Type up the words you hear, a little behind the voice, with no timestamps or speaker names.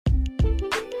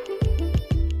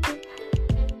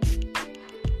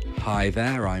Hi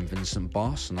there, I'm Vincent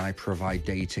Boss and I provide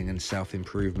dating and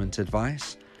self-improvement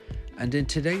advice. And in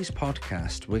today's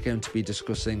podcast, we're going to be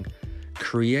discussing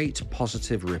create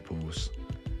positive ripples.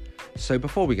 So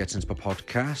before we get into the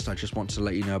podcast, I just want to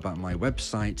let you know about my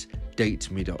website,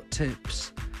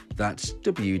 dateme.tips. That's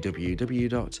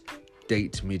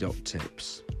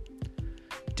www.dateme.tips.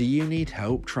 Do you need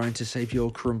help trying to save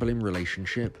your crumbling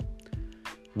relationship?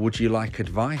 Would you like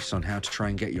advice on how to try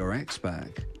and get your ex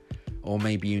back? Or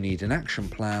maybe you need an action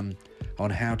plan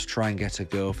on how to try and get a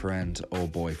girlfriend or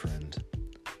boyfriend.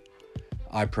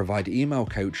 I provide email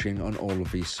coaching on all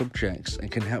of these subjects and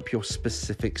can help your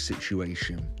specific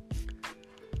situation.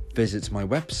 Visit my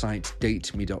website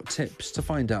dateme.tips to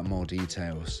find out more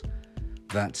details.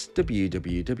 That's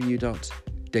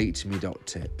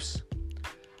www.dateme.tips.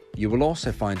 You will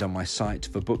also find on my site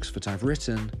the books that I've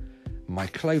written, my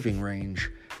clothing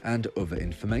range, and other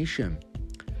information.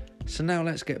 So now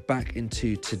let's get back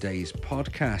into today's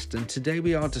podcast, and today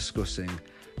we are discussing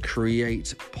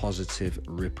create positive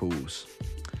ripples.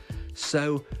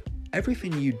 So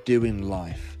everything you do in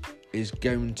life is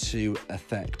going to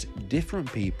affect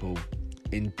different people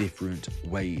in different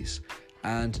ways,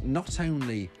 and not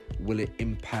only will it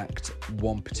impact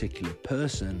one particular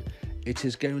person, it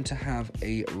is going to have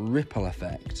a ripple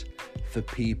effect for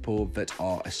people that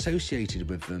are associated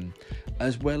with them,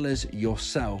 as well as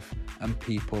yourself and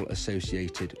people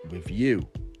associated with you.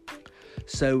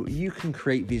 So you can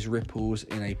create these ripples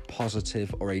in a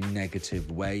positive or a negative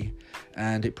way,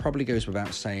 and it probably goes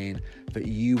without saying that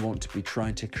you want to be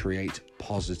trying to create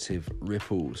positive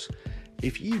ripples.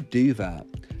 If you do that,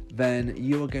 then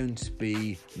you're going to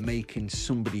be making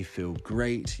somebody feel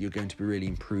great. You're going to be really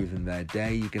improving their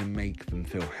day. You're going to make them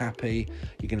feel happy.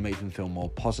 You're going to make them feel more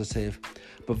positive.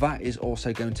 But that is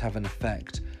also going to have an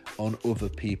effect on other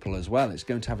people as well. It's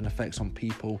going to have an effect on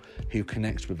people who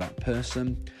connect with that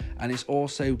person. And it's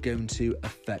also going to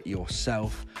affect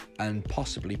yourself and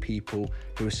possibly people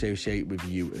who associate with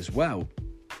you as well.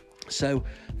 So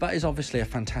that is obviously a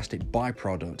fantastic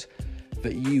byproduct,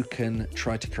 that you can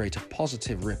try to create a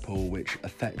positive ripple which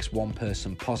affects one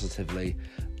person positively,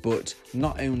 but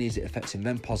not only is it affecting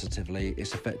them positively,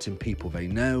 it's affecting people they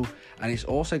know, and it's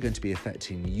also going to be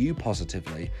affecting you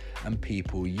positively and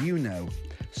people you know.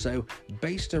 So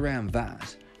based around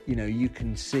that, you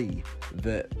can see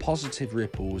that positive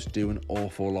ripples do an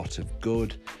awful lot of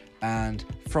good. And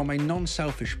from a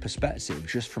non-selfish perspective,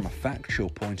 just from a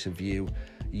factual point of view,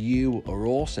 you are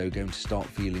also going to start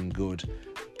feeling good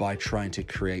by trying to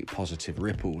create positive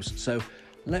ripples. So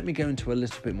let me go into a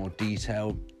little bit more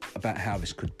detail about how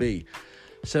this could be.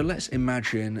 So let's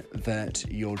imagine that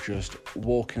you're just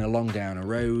walking along down a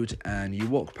road and you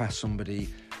walk past somebody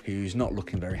who's not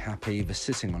looking very happy. They're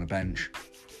sitting on a bench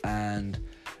and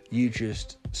you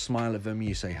just smile at them.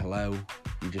 You say hello.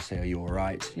 You just say, "Are you all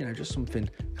right?" Just something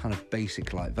kind of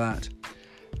basic like that.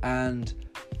 And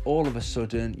all of a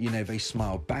sudden, they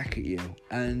smile back at you,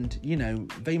 and,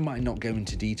 they might not go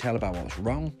into detail about what's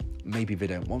wrong. Maybe they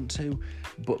don't want to,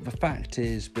 but the fact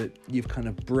is that you've kind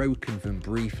of broken them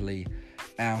briefly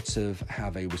out of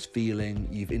how they was feeling.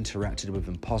 You've interacted with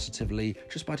them positively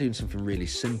just by doing something really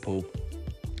simple,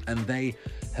 and they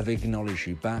have acknowledged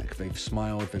you back. They've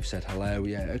smiled, they've said hello.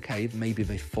 Yeah, okay, maybe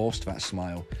they forced that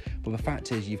smile, but the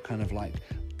fact is you've kind of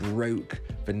broke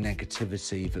the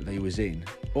negativity that they was in,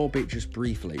 albeit just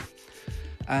briefly.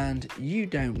 And you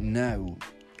don't know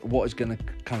what is going to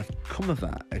kind of come of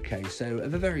that, okay? So at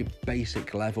a very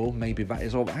basic level, maybe that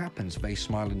is all that happens. They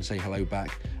smile and say hello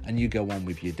back and you go on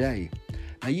with your day.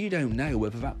 Now, you don't know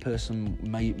whether that person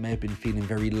may have been feeling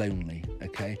very lonely,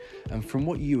 okay? And from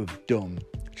what you have done,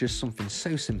 just something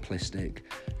so simplistic,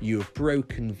 you have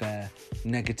broken their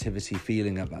negativity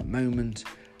feeling at that moment.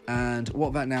 And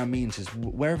what that now means is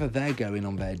wherever they're going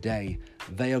on their day,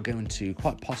 they are going to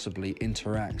quite possibly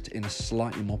interact in a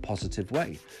slightly more positive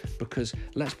way. Because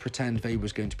let's pretend they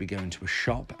was going to be going to a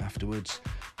shop afterwards.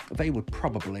 They would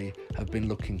probably have been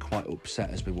looking quite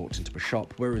upset as they walked into the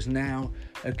shop. Whereas now,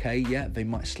 okay, yeah, they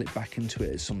might slip back into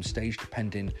it at some stage,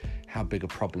 depending how big a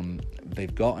problem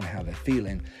they've got and how they're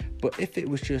feeling. But if it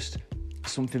was just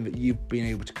something that you've been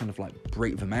able to kind of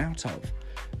break them out of,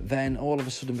 then all of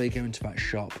a sudden they go into that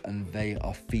shop and they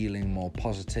are feeling more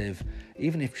positive,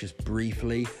 even if just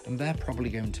briefly, and they're probably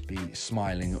going to be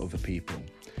smiling at other people.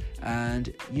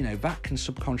 And, that can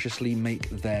subconsciously make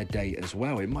their day as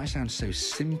well. It might sound so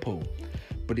simple,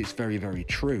 but it's very, very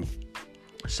true.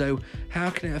 So how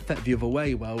can it affect the other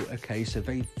way? Well, okay, so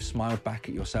they've smiled back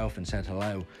at yourself and said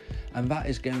hello, and that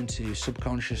is going to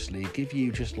subconsciously give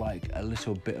you just like a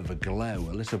little bit of a glow,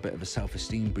 a little bit of a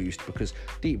self-esteem boost, because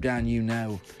deep down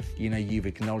you've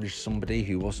acknowledged somebody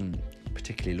who wasn't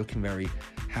particularly looking very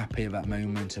happy at that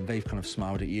moment and they've kind of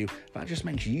smiled at you, that just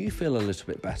makes you feel a little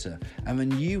bit better. And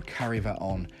then you carry that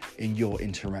on in your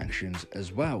interactions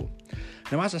as well.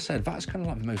 Now, as I said, that's kind of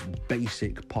like the most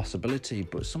basic possibility,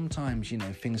 but sometimes,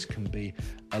 things can be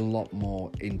a lot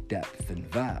more in depth than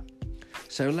that.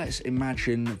 So let's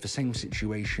imagine the same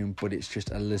situation, but it's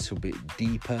just a little bit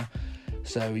deeper.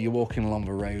 So you're walking along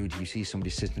the road, you see somebody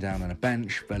sitting down on a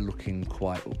bench, they're looking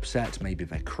quite upset, maybe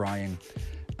they're crying,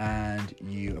 and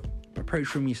you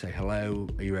approach them, you say, hello,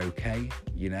 are you okay?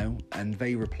 And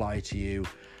they reply to you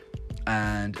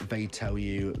and they tell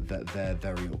you that they're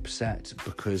very upset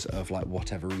because of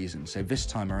whatever reason. So this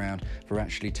time around, they're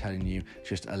actually telling you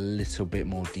just a little bit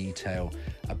more detail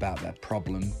about their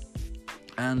problem.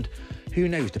 And who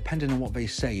knows, depending on what they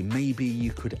say, maybe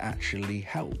you could actually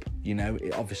help.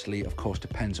 It obviously, of course,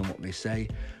 depends on what they say,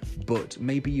 but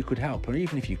maybe you could help. Or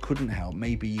even if you couldn't help,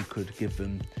 maybe you could give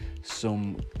them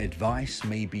some advice.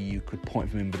 Maybe you could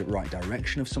point them in the right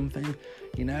direction of something.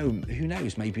 Who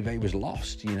knows? Maybe they was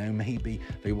lost. Maybe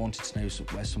they wanted to know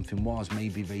where something was.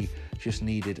 Maybe they just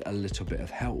needed a little bit of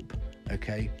help.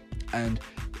 Okay. And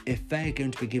if they're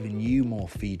going to be giving you more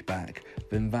feedback,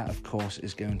 then that, of course,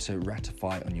 is going to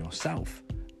ratify on yourself.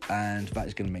 And that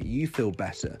is going to make you feel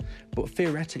better. But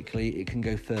theoretically, it can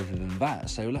go further than that.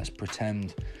 So let's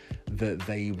pretend that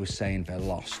they were saying they're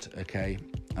lost, okay?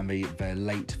 And they're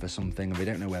late for something and they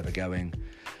don't know where they're going.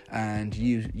 And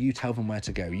you tell them where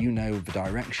to go. You know the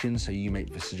direction, so you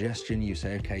make the suggestion. You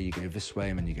say, okay, you go this way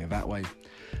and then you go that way.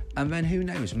 And then who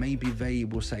knows, maybe they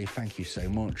will say thank you so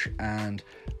much and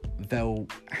they'll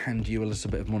hand you a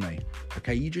little bit of money.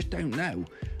 Okay, you just don't know.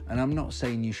 And I'm not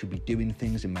saying you should be doing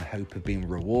things in the hope of being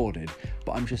rewarded,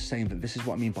 but I'm just saying that this is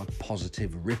what I mean by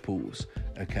positive ripples.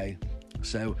 Okay,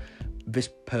 so this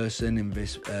person in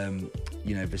this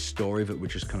this story that we're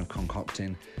just kind of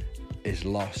concocting is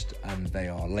lost and they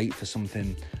are late for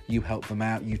something. You help them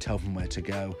out, you tell them where to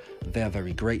go, they're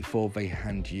very grateful, they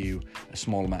hand you a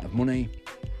small amount of money.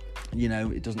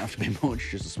 It doesn't have to be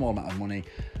much, just a small amount of money.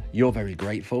 You're very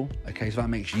grateful, okay, so that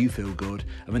makes you feel good,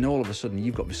 and then all of a sudden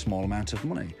you've got this small amount of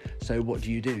money. So what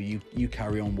do? You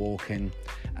carry on walking,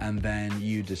 and then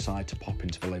you decide to pop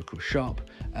into the local shop,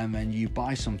 and then you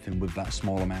buy something with that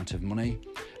small amount of money,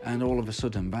 and all of a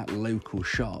sudden that local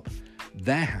shop,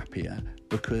 they're happier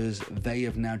because they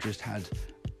have now just had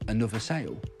another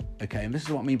sale, okay, and this is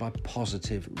what I mean by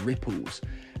positive ripples.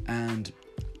 And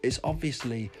it's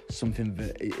obviously something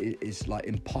that is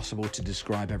impossible to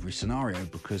describe every scenario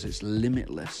because it's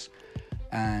limitless.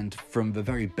 And from the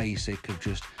very basic of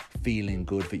just feeling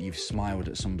good that you've smiled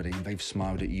at somebody and they've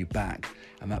smiled at you back,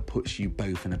 and that puts you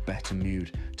both in a better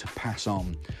mood to pass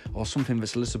on, or something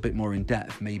that's a little bit more in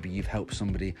depth. Maybe you've helped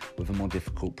somebody with a more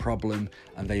difficult problem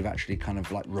and they've actually kind of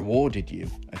rewarded you.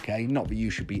 Okay, not that you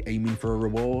should be aiming for a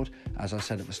reward, as I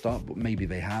said at the start, but maybe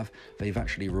they've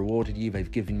actually rewarded you.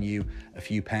 They've given you a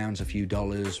few pounds, a few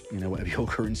dollars, whatever your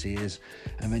currency is,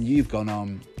 and then you've gone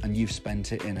on and you've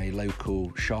spent it in a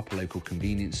local shop, a local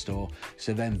convenience store.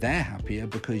 So then they're happier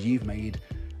because you've made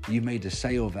a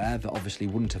sale there that obviously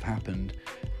wouldn't have happened.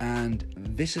 And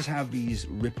this is how these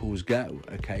ripples go.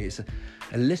 Okay, it's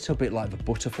a little bit like the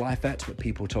butterfly effect that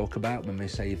people talk about when they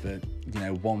say that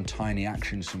one tiny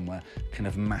action somewhere can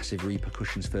have massive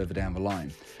repercussions further down the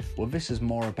line. Well, this is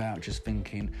more about just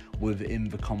thinking within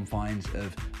the confines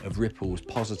of ripples,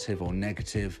 positive or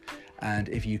negative. And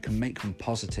if you can make them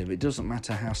positive, it doesn't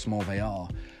matter how small they are,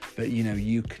 but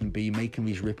you can be making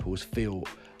these ripples feel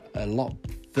a lot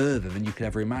further than you could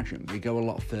ever imagine. They go a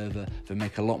lot further, they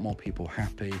make a lot more people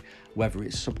happy, whether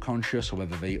it's subconscious or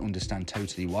whether they understand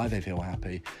totally why they feel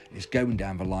happy. It's going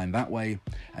down the line that way,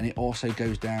 and it also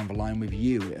goes down the line with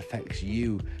you. It affects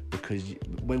you because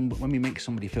when we make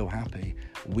somebody feel happy,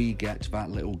 we get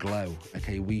that little glow.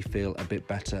 Okay, we feel a bit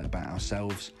better about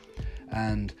ourselves,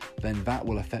 and then that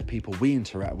will affect people we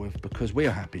interact with because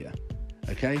we're happier.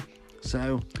 Okay,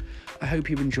 so I hope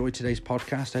you've enjoyed today's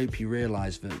podcast. I hope you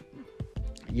realise that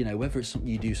whether it's something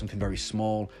you do something very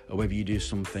small or whether you do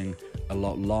something a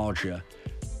lot larger,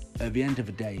 at the end of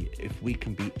the day, if we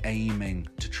can be aiming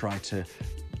to try to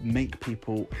make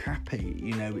people happy,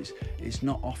 it's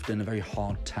not often a very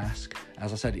hard task.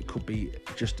 As I said, it could be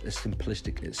just as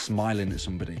simplistic as smiling at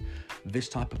somebody. This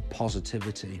type of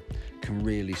positivity can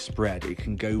really spread. It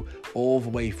can go all the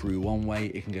way through one way,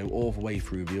 it can go all the way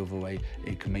through the other way.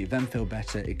 It can make them feel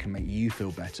better, it can make you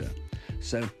feel better.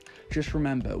 So just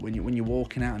remember, when you're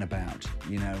walking out and about,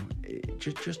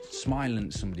 just smiling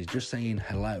at somebody, just saying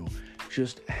hello,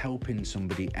 just helping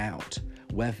somebody out,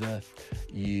 whether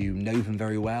you know them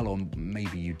very well or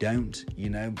maybe you don't,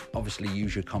 obviously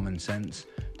use your common sense.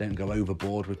 Don't go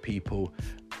overboard with people.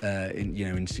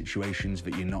 in situations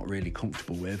that you're not really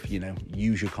comfortable with.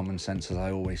 Use your common sense, as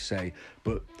I always say.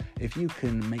 But if you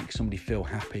can make somebody feel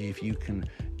happy, if you can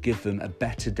give them a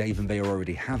better day than they are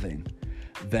already having,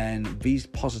 then these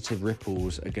positive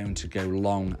ripples are going to go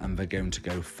long and they're going to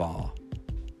go far.